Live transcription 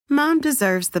Mom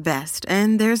deserves the best,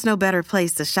 and there's no better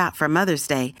place to shop for Mother's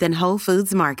Day than Whole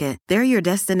Foods Market. They're your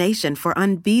destination for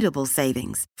unbeatable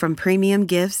savings, from premium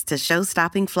gifts to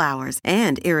show-stopping flowers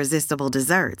and irresistible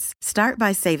desserts. Start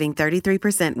by saving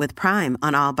 33% with Prime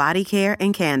on all body care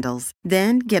and candles.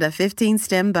 Then get a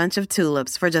 15-stem bunch of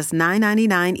tulips for just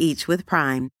 $9.99 each with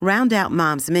Prime. Round out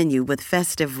Mom's menu with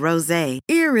festive rosé,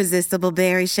 irresistible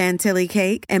berry chantilly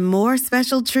cake, and more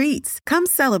special treats. Come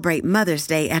celebrate Mother's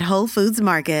Day at Whole Foods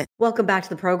Market. Welcome back to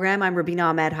the program. I'm Rubina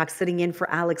Ahmed Haq, sitting in for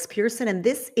Alex Pearson, and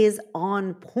this is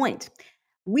On Point.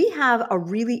 We have a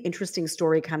really interesting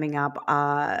story coming up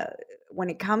when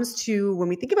it comes to when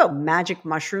we think about magic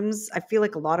mushrooms. I feel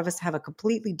like a lot of us have a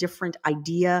completely different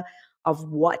idea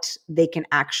of what they can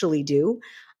actually do.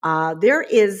 There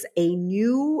is a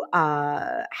new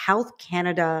Health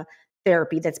Canada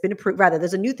therapy that's been approved. Rather,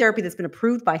 there's a new therapy that's been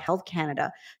approved by Health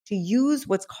Canada to use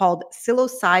what's called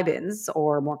psilocybins,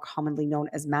 or more commonly known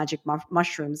as magic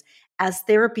mushrooms, as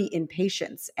therapy in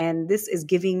patients. And this is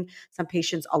giving some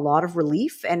patients a lot of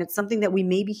relief. And it's something that we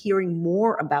may be hearing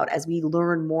more about as we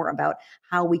learn more about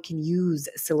how we can use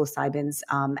psilocybins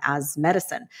as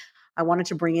medicine. I wanted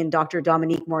to bring in Dr.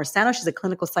 Dominique Morisano. She's a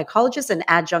clinical psychologist and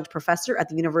adjunct professor at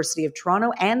the University of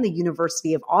Toronto and the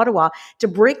University of Ottawa to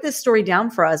break this story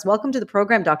down for us. Welcome to the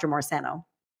program, Dr. Morisano.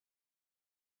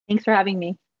 Thanks for having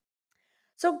me.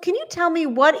 So can you tell me,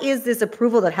 what is this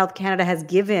approval that Health Canada has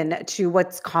given to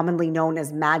what's commonly known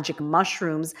as magic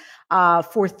mushrooms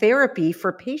for therapy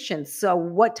for patients? So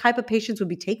what type of patients would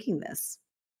be taking this?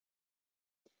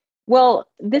 Well,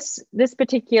 this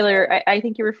particular, I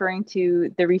think you're referring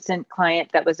to the recent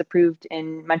client that was approved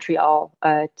in Montreal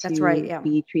to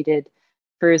be treated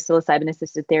for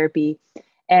psilocybin-assisted therapy.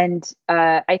 And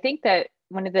I think that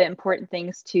one of the important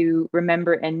things to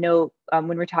remember and note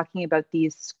when we're talking about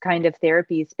these kind of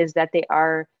therapies is that they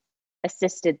are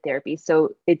assisted therapy.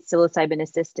 So it's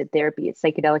psilocybin-assisted therapy, it's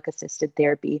psychedelic-assisted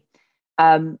therapy.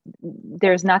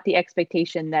 There's not the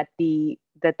expectation that the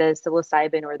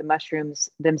psilocybin or the mushrooms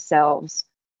themselves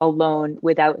alone,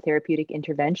 without therapeutic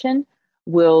intervention,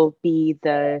 will be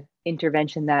the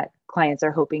intervention that clients are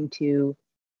hoping to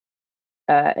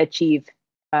achieve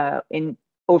in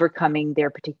overcoming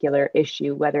their particular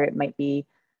issue, whether it might be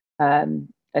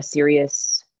a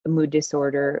serious mood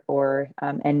disorder or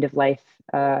end of life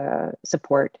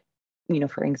support,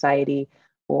 for anxiety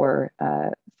or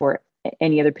for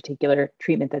any other particular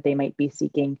treatment that they might be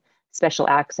seeking special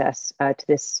access to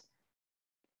this.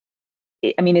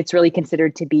 I mean, it's really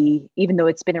considered to be, even though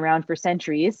it's been around for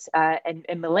centuries and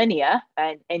millennia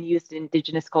and used in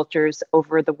Indigenous cultures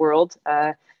over the world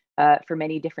for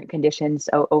many different conditions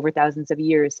over thousands of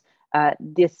years,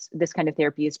 this kind of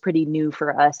therapy is pretty new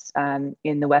for us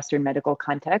in the Western medical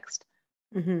context.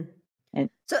 Mm-hmm.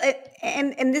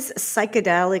 And this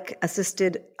psychedelic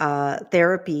assisted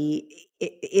therapy,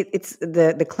 it's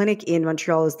the clinic in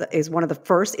Montreal is the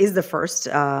first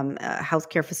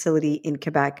healthcare facility in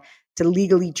Quebec to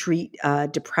legally treat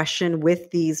depression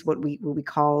with these what we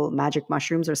call magic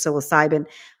mushrooms or psilocybin.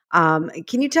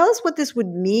 Can you tell us what this would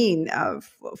mean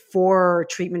for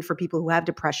treatment for people who have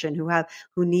depression,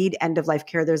 who need end of life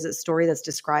care? There's a story that's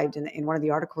described in one of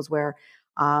the articles where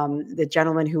the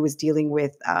gentleman who was dealing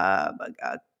with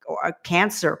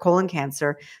colon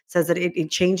cancer, says that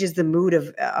it changes the mood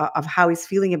of how he's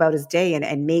feeling about his day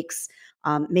and makes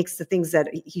the things that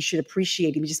he should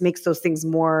appreciate. He just makes those things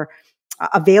more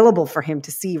available for him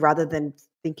to see, rather than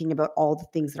thinking about all the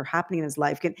things that are happening in his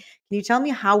life. Can you tell me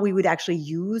how we would actually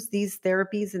use these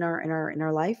therapies in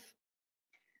our life?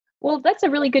 Well, that's a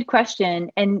really good question,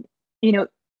 and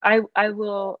I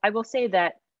will say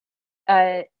that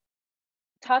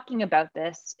talking about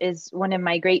this is one of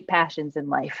my great passions in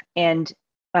life. And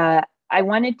I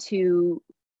wanted to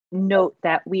note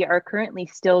that we are currently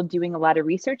still doing a lot of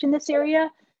research in this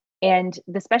area. And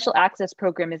the Special Access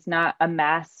Program is not a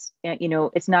mass,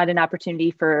 it's not an opportunity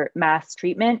for mass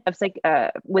treatment of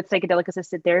with psychedelic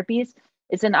assisted therapies.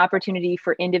 It's an opportunity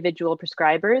for individual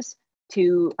prescribers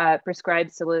to prescribe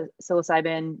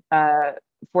psilocybin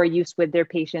for use with their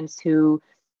patients who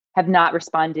have not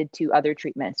responded to other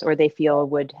treatments, or they feel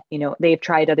they've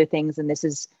tried other things and this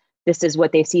is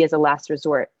what they see as a last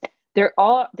resort. There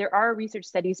are research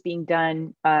studies being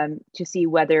done to see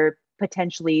whether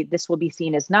potentially this will be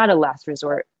seen as not a last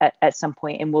resort at some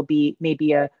point and will be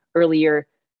maybe a earlier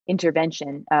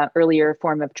intervention, earlier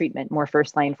form of treatment, more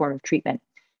first line form of treatment.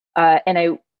 And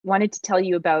I wanted to tell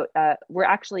you about, we're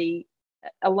actually,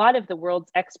 a lot of the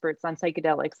world's experts on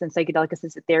psychedelics and psychedelic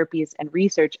assisted therapies and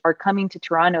research are coming to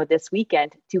Toronto this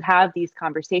weekend to have these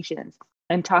conversations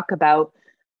and talk about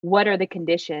what are the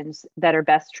conditions that are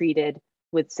best treated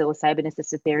with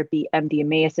psilocybin-assisted therapy,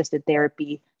 MDMA-assisted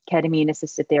therapy,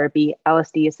 ketamine-assisted therapy,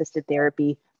 LSD-assisted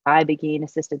therapy,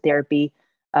 ibogaine-assisted therapy,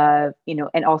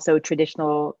 and also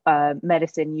traditional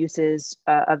medicine uses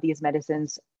of these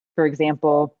medicines. For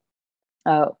example,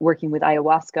 working with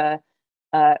ayahuasca,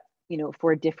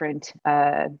 for different,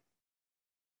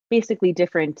 basically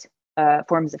different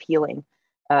forms of healing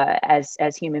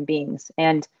as human beings.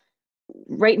 And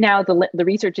right now, the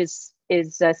research is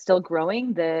still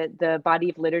growing. The body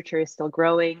of literature is still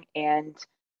growing, and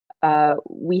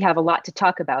we have a lot to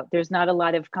talk about. There's not a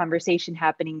lot of conversation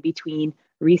happening between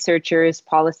researchers,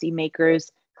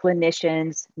 policymakers,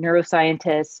 clinicians,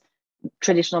 neuroscientists,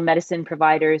 traditional medicine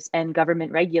providers, and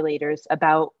government regulators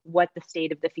about what the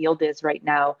state of the field is right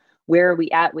now. Where are we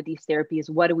at with these therapies?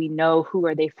 What do we know? Who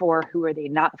are they for? Who are they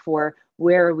not for?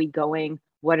 Where are we going?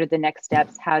 What are the next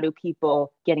steps? How do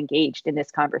people get engaged in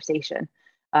this conversation?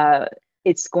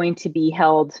 It's going to be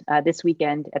held this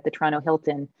weekend at the Toronto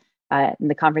Hilton. And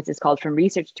the conference is called From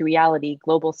Research to Reality,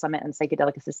 Global Summit on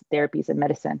Psychedelic Assisted Therapies in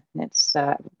Medicine. And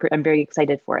I'm very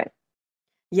excited for it.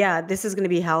 Yeah, this is going to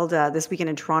be held this weekend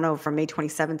in Toronto from May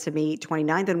 27th to May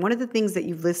 29th. And one of the things that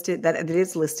you've listed, that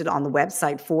is listed on the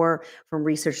website for From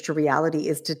Research to Reality,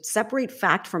 is to separate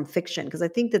fact from fiction. Because I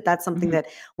think that that's something that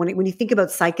when you think about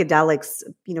psychedelics,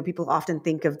 people often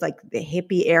think of like the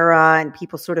hippie era and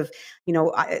people sort of,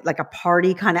 like a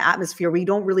party kind of atmosphere. We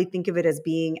don't really think of it as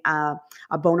being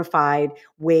a bona fide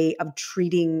way of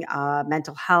treating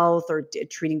mental health or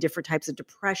treating different types of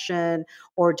depression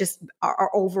or just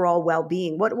our overall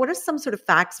well-being. What are some sort of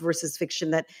facts versus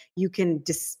fiction that you can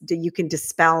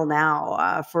dispel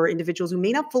now for individuals who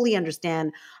may not fully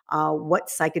understand what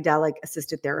psychedelic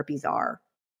assisted therapies are?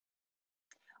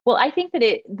 Well, I think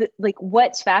that like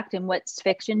what's fact and what's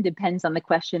fiction depends on the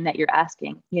question that you're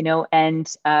asking,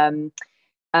 and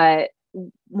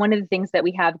one of the things that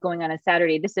we have going on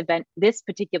Saturday, this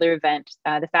particular event,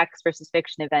 the Facts versus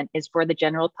Fiction event, is for the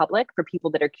general public, for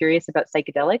people that are curious about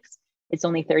psychedelics. It's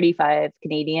only 35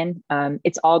 Canadian.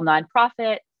 It's all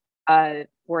nonprofit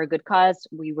for a good cause.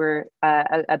 We were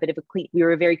we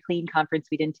were a very clean conference.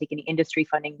 We didn't take any industry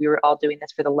funding. We were all doing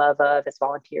this for the love of, as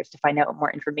volunteers, to find out more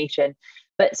information.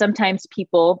 But sometimes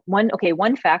people,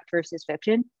 one fact versus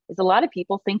fiction is a lot of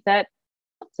people think that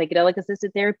psychedelic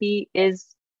assisted therapy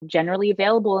is generally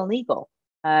available and legal.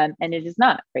 And it is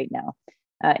not right now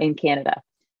in Canada.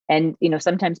 And,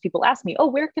 sometimes people ask me,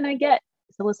 where can I get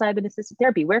psilocybin assisted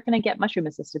therapy? Where can I get mushroom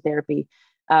assisted therapy?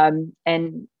 And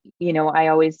I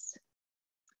always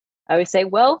say,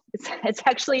 well, it's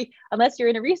actually, unless you're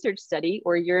in a research study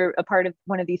or you're a part of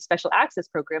one of these special access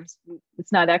programs,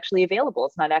 it's not actually available.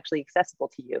 It's not actually accessible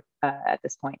to you at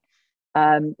this point.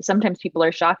 Sometimes people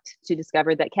are shocked to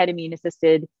discover that ketamine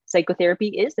assisted psychotherapy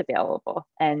is available,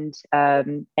 and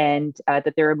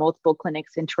that there are multiple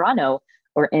clinics in Toronto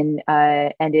and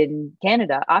in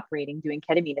Canada operating doing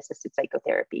ketamine assisted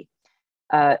psychotherapy.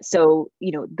 So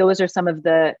those are some of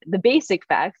the basic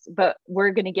facts, but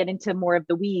we're going to get into more of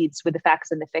the weeds with the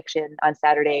facts and the fiction on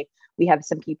Saturday. We have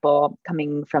some people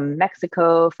coming from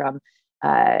Mexico, from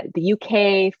the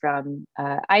UK, from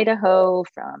Idaho,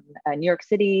 from New York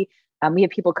City. We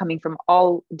have people coming from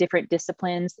all different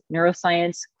disciplines: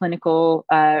 neuroscience, clinical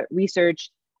research,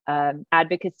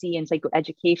 advocacy and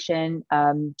psychoeducation,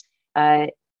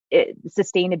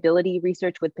 sustainability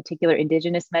research with particular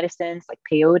indigenous medicines like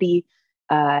peyote,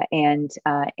 and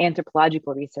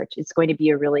anthropological research. It's going to be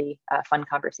a really fun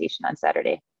conversation on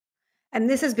Saturday. And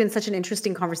this has been such an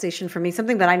interesting conversation for me,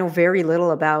 something that I know very little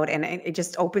about, and it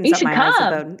just opens up my eyes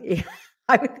about.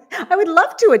 I would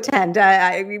love to attend.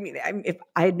 If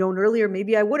I had known earlier,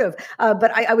 maybe I would have.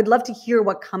 But I would love to hear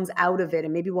what comes out of it,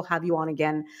 and maybe we'll have you on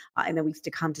again in the weeks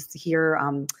to come, just to hear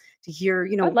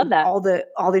I'd love that. all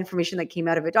the information that came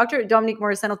out of it. Dr. Dominique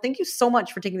Morisano, thank you so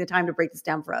much for taking the time to break this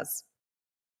down for us.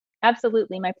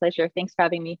 Absolutely, my pleasure. Thanks for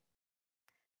having me.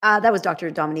 That was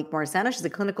Dr. Dominique Morisano. She's a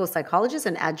clinical psychologist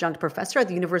and adjunct professor at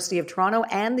the University of Toronto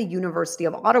and the University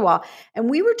of Ottawa.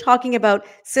 And we were talking about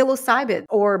psilocybin,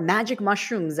 or magic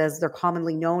mushrooms as they're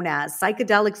commonly known as,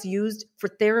 psychedelics used for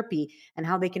therapy, and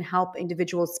how they can help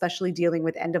individuals, especially dealing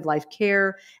with end-of-life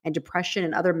care and depression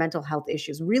and other mental health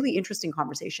issues. Really interesting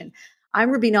conversation.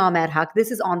 I'm Rubina Ahmed Haq. This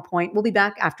is On Point. We'll be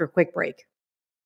back after a quick break.